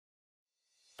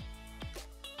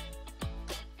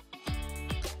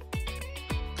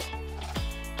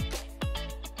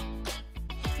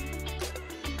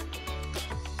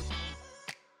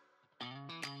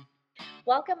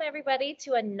Welcome, everybody,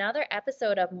 to another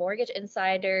episode of Mortgage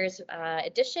Insiders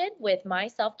edition with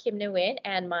myself, Kim Nguyen,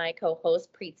 and my co host,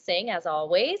 Preet Singh, as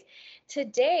always.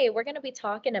 Today, we're going to be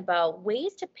talking about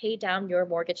ways to pay down your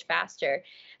mortgage faster,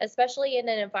 especially in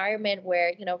an environment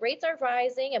where, rates are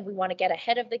rising and we want to get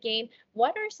ahead of the game.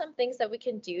 What are some things that we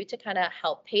can do to kind of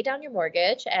help pay down your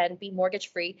mortgage and be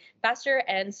mortgage free faster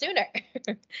and sooner?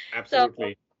 so,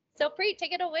 Absolutely. so Preet,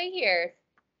 take it away here.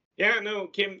 Yeah, no,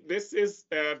 Kim, this is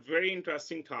a very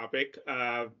interesting topic.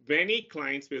 Many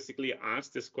clients basically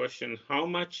ask this question, how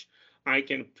much I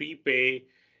can prepay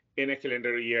in a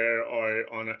calendar year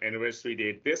or on an anniversary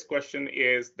date? This question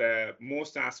is the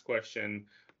most asked question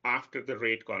after the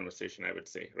rate conversation, I would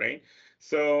say, right?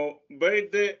 So,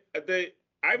 but the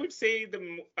I would say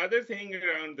the other thing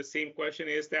around the same question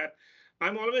is that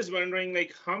I'm always wondering,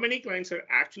 like, how many clients are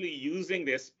actually using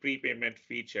this prepayment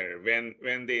feature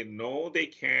when they know they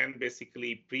can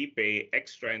basically prepay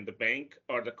extra in the bank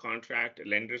or the contract,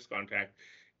 lender's contract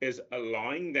is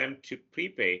allowing them to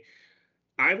prepay.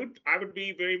 I would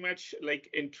be very much like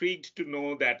intrigued to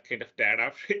know that kind of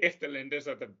data if the lenders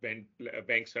or the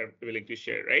banks are willing to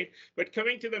share, right? But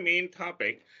coming to the main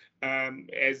topic,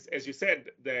 as you said,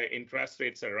 the interest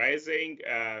rates are rising,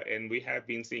 and we have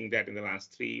been seeing that in the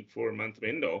last 3 4 month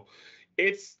window.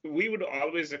 It's we would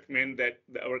always recommend that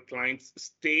our clients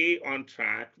stay on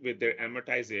track with their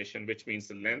amortization, which means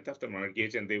the length of the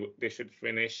mortgage, and they should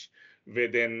finish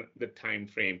within the time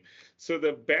frame. So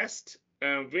the best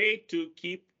way to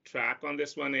keep track on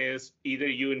this one is either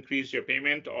you increase your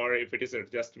payment, or if it is an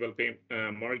adjustable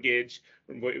mortgage,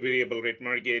 variable rate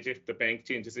mortgage, if the bank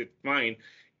changes it, fine.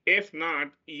 If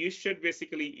not, you should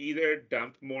basically either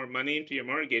dump more money into your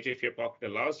mortgage if your pocket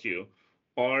allows you,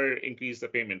 or increase the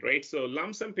payment, right? So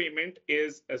lump sum payment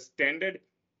is a standard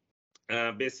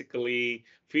basically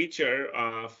feature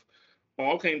of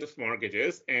all kinds of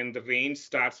mortgages, and the range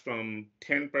starts from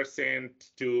 10%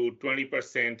 to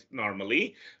 20%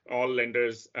 normally. All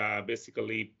lenders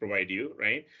basically provide you,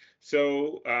 right?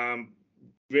 So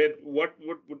with what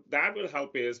that will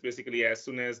help is basically as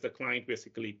soon as the client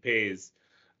basically pays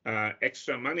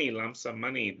extra money, lump sum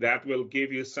money, that will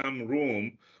give you some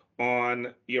room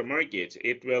on your mortgage.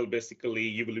 It will basically,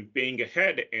 you will be paying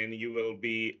ahead and you will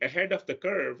be ahead of the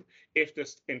curve if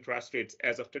the interest rates,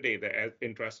 as of today, the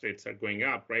interest rates are going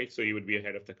up, right? So you would be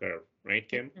ahead of the curve, right,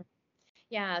 Kim?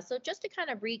 Yeah, so just to kind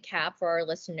of recap for our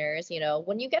listeners,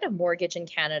 when you get a mortgage in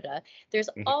Canada, there's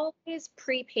Mhm. always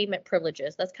prepayment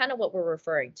privileges. That's kind of what we're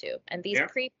referring to. And these Yeah.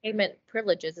 prepayment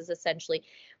privileges is essentially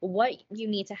what you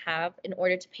need to have in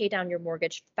order to pay down your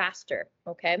mortgage faster.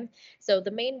 Okay. So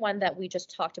the main one that we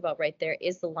just talked about right there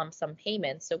is the lump sum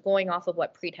payment. So going off of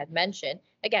what Preet had mentioned,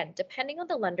 again, depending on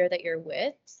the lender that you're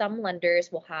with, some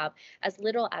lenders will have as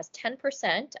little as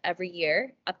 10% every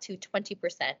year up to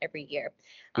 20% every year.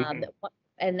 Um, Mhm.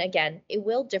 and again, it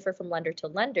will differ from lender to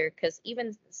lender because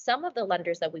even some of the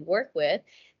lenders that we work with,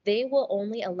 they will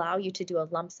only allow you to do a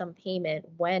lump sum payment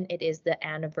when it is the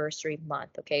anniversary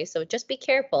month. Okay, so just be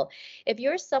careful. If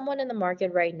you're someone in the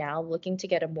market right now looking to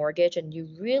get a mortgage and you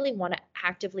really want to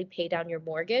actively pay down your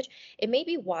mortgage, it may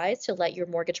be wise to let your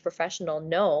mortgage professional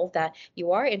know that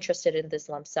you are interested in this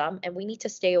lump sum, and we need to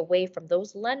stay away from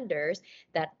those lenders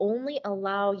that only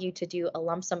allow you to do a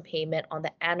lump sum payment on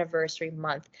the anniversary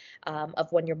month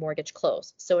of when your mortgage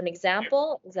closed. So an Yeah.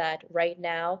 example is that right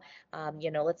now,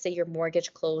 let's say your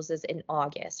mortgage closes in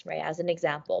August, right? As an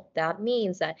example, that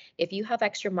means that if you have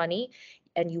extra money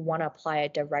and you want to apply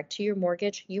it direct to your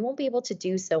mortgage, you won't be able to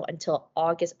do so until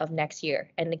August of next year.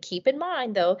 And to keep in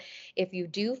mind, though, if you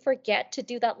do forget to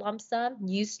do that lump sum,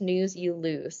 you snooze, you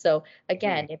lose. So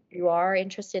again, Mhm. if you are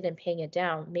interested in paying it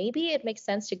down, maybe it makes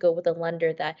sense to go with a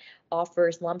lender that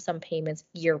offers lump sum payments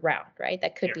year round, right?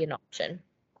 That could Yeah. be an option.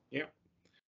 Yeah.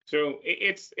 So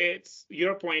it's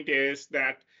your point is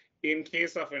that in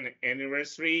case of an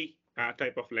anniversary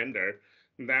type of lender,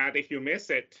 that if you miss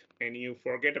it and you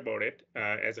forget about it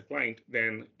as a client,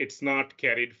 then it's not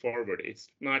carried forward. It's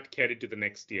not carried to the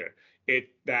next year.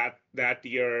 That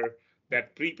year,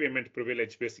 that prepayment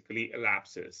privilege basically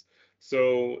elapses.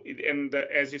 So and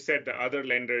as you said, the other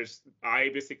lenders, I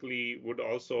basically would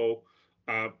also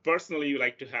personally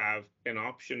like to have an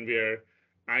option where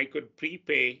I could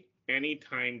prepay any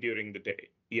time during the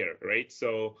year, right?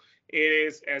 So it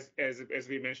is as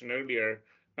we mentioned earlier,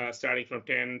 starting from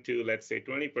 10 to let's say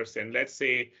 20%. Let's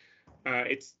say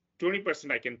it's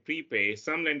 20% I can prepay.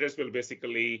 Some lenders will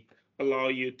basically allow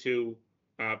you to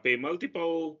pay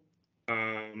multiple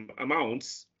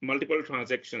amounts, multiple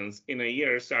transactions in a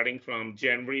year, starting from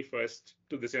January 1st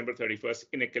to December 31st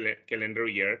in a calendar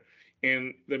year.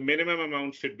 And the minimum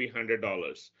amount should be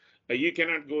 $100. You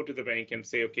cannot go to the bank and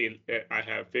say, okay, I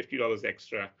have $50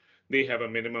 extra. They have a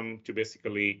minimum to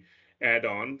basically add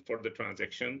on for the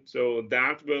transaction. So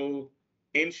that will,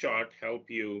 in short, help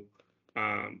you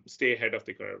stay ahead of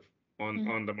the curve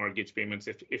on the mortgage payments.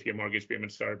 If your mortgage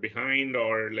payments are behind,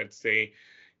 or let's say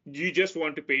you just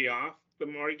want to pay off the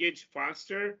mortgage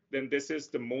faster, then this is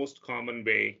the most common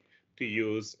way to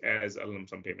use as a lump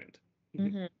sum payment.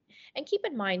 Mm-hmm. And keep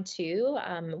in mind too,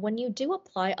 when you do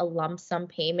apply a lump sum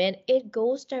payment, it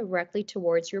goes directly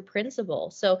towards your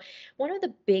principal. So one of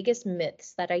the biggest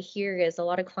myths that I hear is a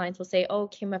lot of clients will say, "Oh,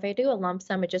 Kim, if I do a lump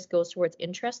sum, it just goes towards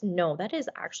interest." No, that is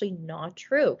actually not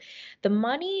true. The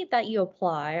money that you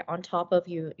apply on top of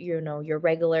your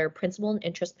regular principal and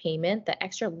interest payment, the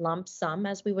extra lump sum,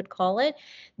 as we would call it,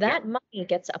 Yeah, that money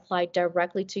gets applied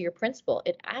directly to your principal.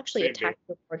 It actually same attacks day.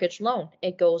 your mortgage loan.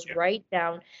 It goes Yeah, right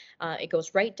down it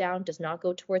goes right down, does not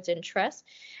go towards interest.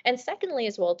 And secondly,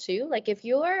 as well too, like if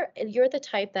you're the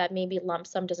type that maybe lump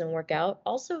sum doesn't work out,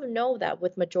 also know that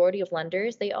with majority of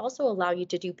lenders, they also allow you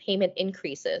to do payment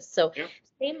increases. So yeah,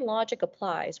 same logic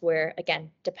applies where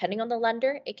again, depending on the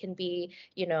lender, it can be,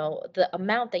 the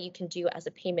amount that you can do as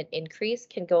a payment increase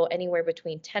can go anywhere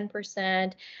between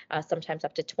 10%, sometimes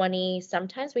up to 20.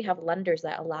 Sometimes we have lenders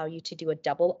that allow you to do a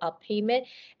double up payment.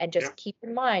 And yeah. just keep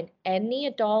in mind, any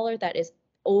dollar that is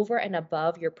over and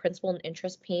above your principal and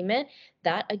interest payment,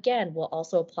 that again will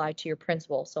also apply to your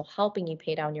principal. So helping you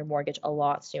pay down your mortgage a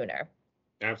lot sooner.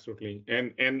 Absolutely.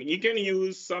 And you can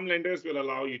use, some lenders will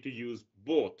allow you to use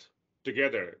both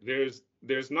together.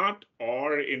 There's not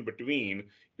or in between,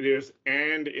 there's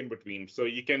and in between. So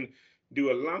you can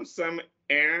do a lump sum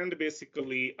and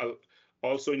basically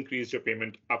also increase your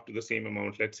payment up to the same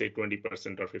amount, let's say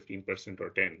 20% or 15% or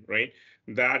 10, right?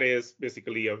 That is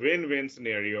basically a win-win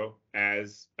scenario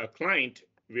as a client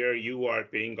where you are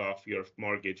paying off your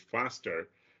mortgage faster,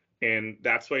 and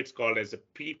that's why it's called as a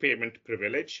prepayment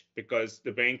privilege, because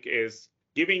the bank is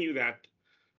giving you that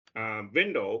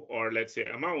window, or let's say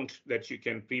amount, that you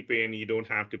can prepay and you don't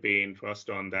have to pay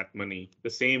interest on that money. The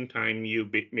same time you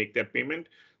make that payment,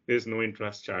 there's no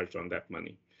interest charged on that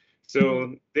money. Mhm.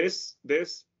 So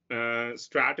this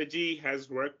strategy has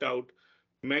worked out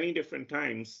many different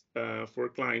times for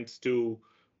clients to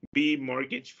be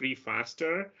mortgage free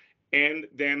faster. And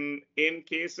then in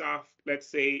case of, let's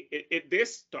say,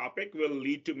 this topic will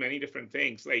lead to many different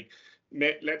things. Like,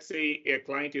 let's say a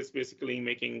client is basically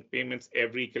making payments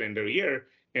every calendar year,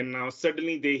 and now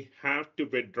suddenly they have to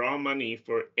withdraw money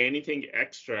for anything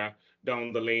extra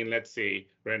down the lane, let's say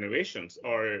renovations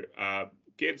or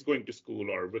kids going to school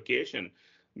or vacation.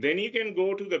 Then you can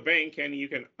go to the bank and you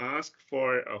can ask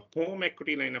for a home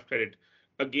equity line of credit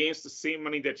against the same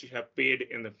money that you have paid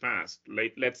in the past.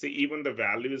 Like, let's say even the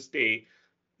values stay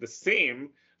the same,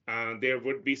 there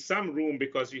would be some room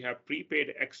because you have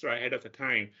prepaid extra ahead of the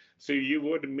time. So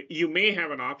you may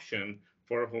have an option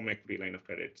for a home equity line of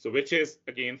credit. So which is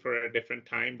again for a different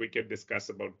time, we could discuss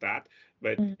about that.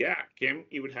 But Mhm. yeah, Kim,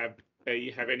 you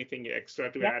have anything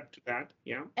extra to add to that?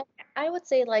 Yeah, And I would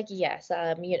say like yes,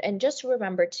 and just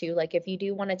remember too, like if you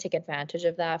do want to take advantage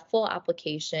of that, full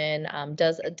application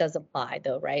does apply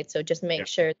though, right? So just yeah, make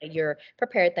sure that you're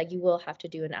prepared that you will have to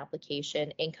do an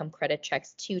application, income credit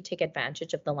checks to take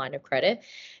advantage of the line of credit.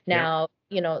 yeah, Now,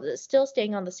 still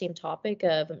staying on the same topic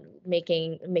of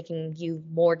making you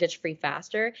mortgage free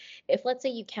faster. If let's say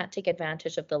you can't take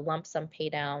advantage of the lump sum pay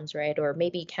downs, right? Or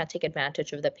maybe you can't take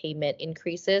advantage of the payment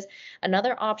increases.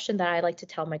 Another option that I like to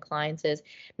tell my clients is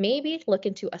maybe look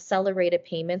into accelerated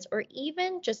payments or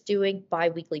even just doing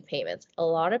biweekly payments. A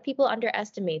lot of people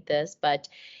underestimate this, but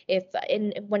if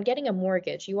in when getting a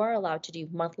mortgage, you are allowed to do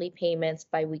monthly payments,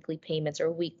 biweekly payments,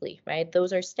 or weekly, right?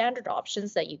 Those are standard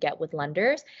options that you get with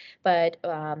lenders. But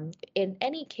in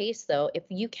any case, though, if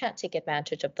you can't take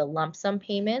advantage of the lump sum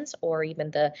payments or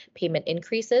even the payment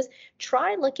increases,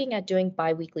 try looking at doing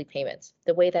biweekly payments.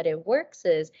 The way that it works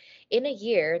is in a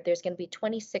year, there's going to be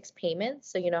 26 payments.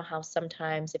 So, you know how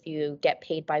sometimes if you get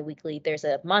paid biweekly, there's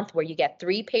a month where you get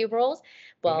three payrolls.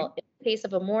 hmm, Well, in the case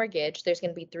of a mortgage, there's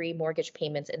going to be three mortgage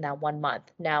payments in that 1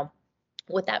 month. Now,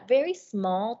 with that very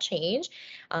small change,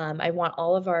 I want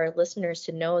all of our listeners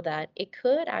to know that it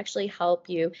could actually help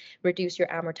you reduce your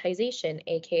amortization,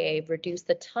 aka reduce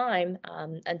the time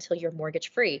until you're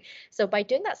mortgage free. So by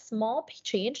doing that small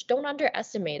change, don't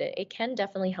underestimate it. It can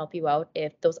definitely help you out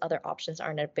if those other options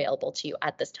aren't available to you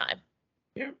at this time.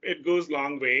 yeah. It goes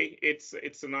long way. It's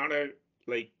not a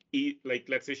like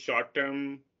let's say short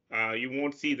term. You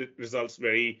won't see the results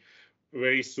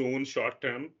very soon, short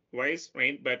term wise,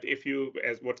 right? But if you,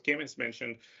 as what Kim has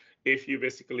mentioned, if you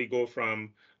basically go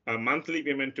from a monthly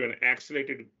payment to an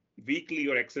accelerated weekly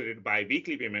or accelerated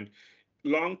bi-weekly payment,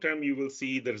 long term, you will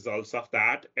see the results of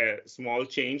that. A small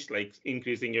change like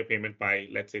increasing your payment by,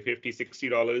 let's say, $50,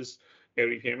 $60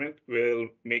 every payment will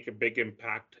make a big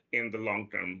impact in the long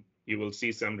term. You will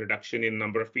see some reduction in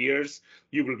number of years.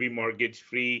 You will be mortgage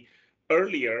free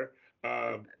earlier,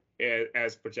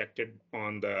 as projected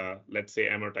on the, let's say,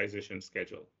 amortization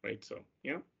schedule, right? So,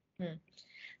 yeah. Hmm.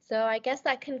 So I guess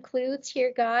that concludes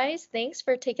here, guys. Thanks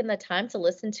for taking the time to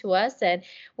listen to us. And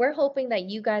we're hoping that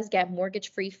you guys get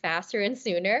mortgage free faster and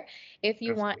sooner. If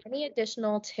you want Absolutely. any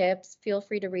additional tips, feel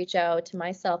free to reach out to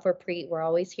myself or Preet. We're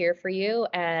always here for you.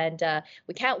 And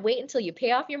we can't wait until you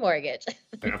pay off your mortgage.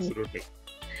 Absolutely.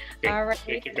 Okay. All right.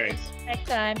 Thank you, guys. Next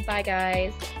time. Bye,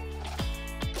 guys.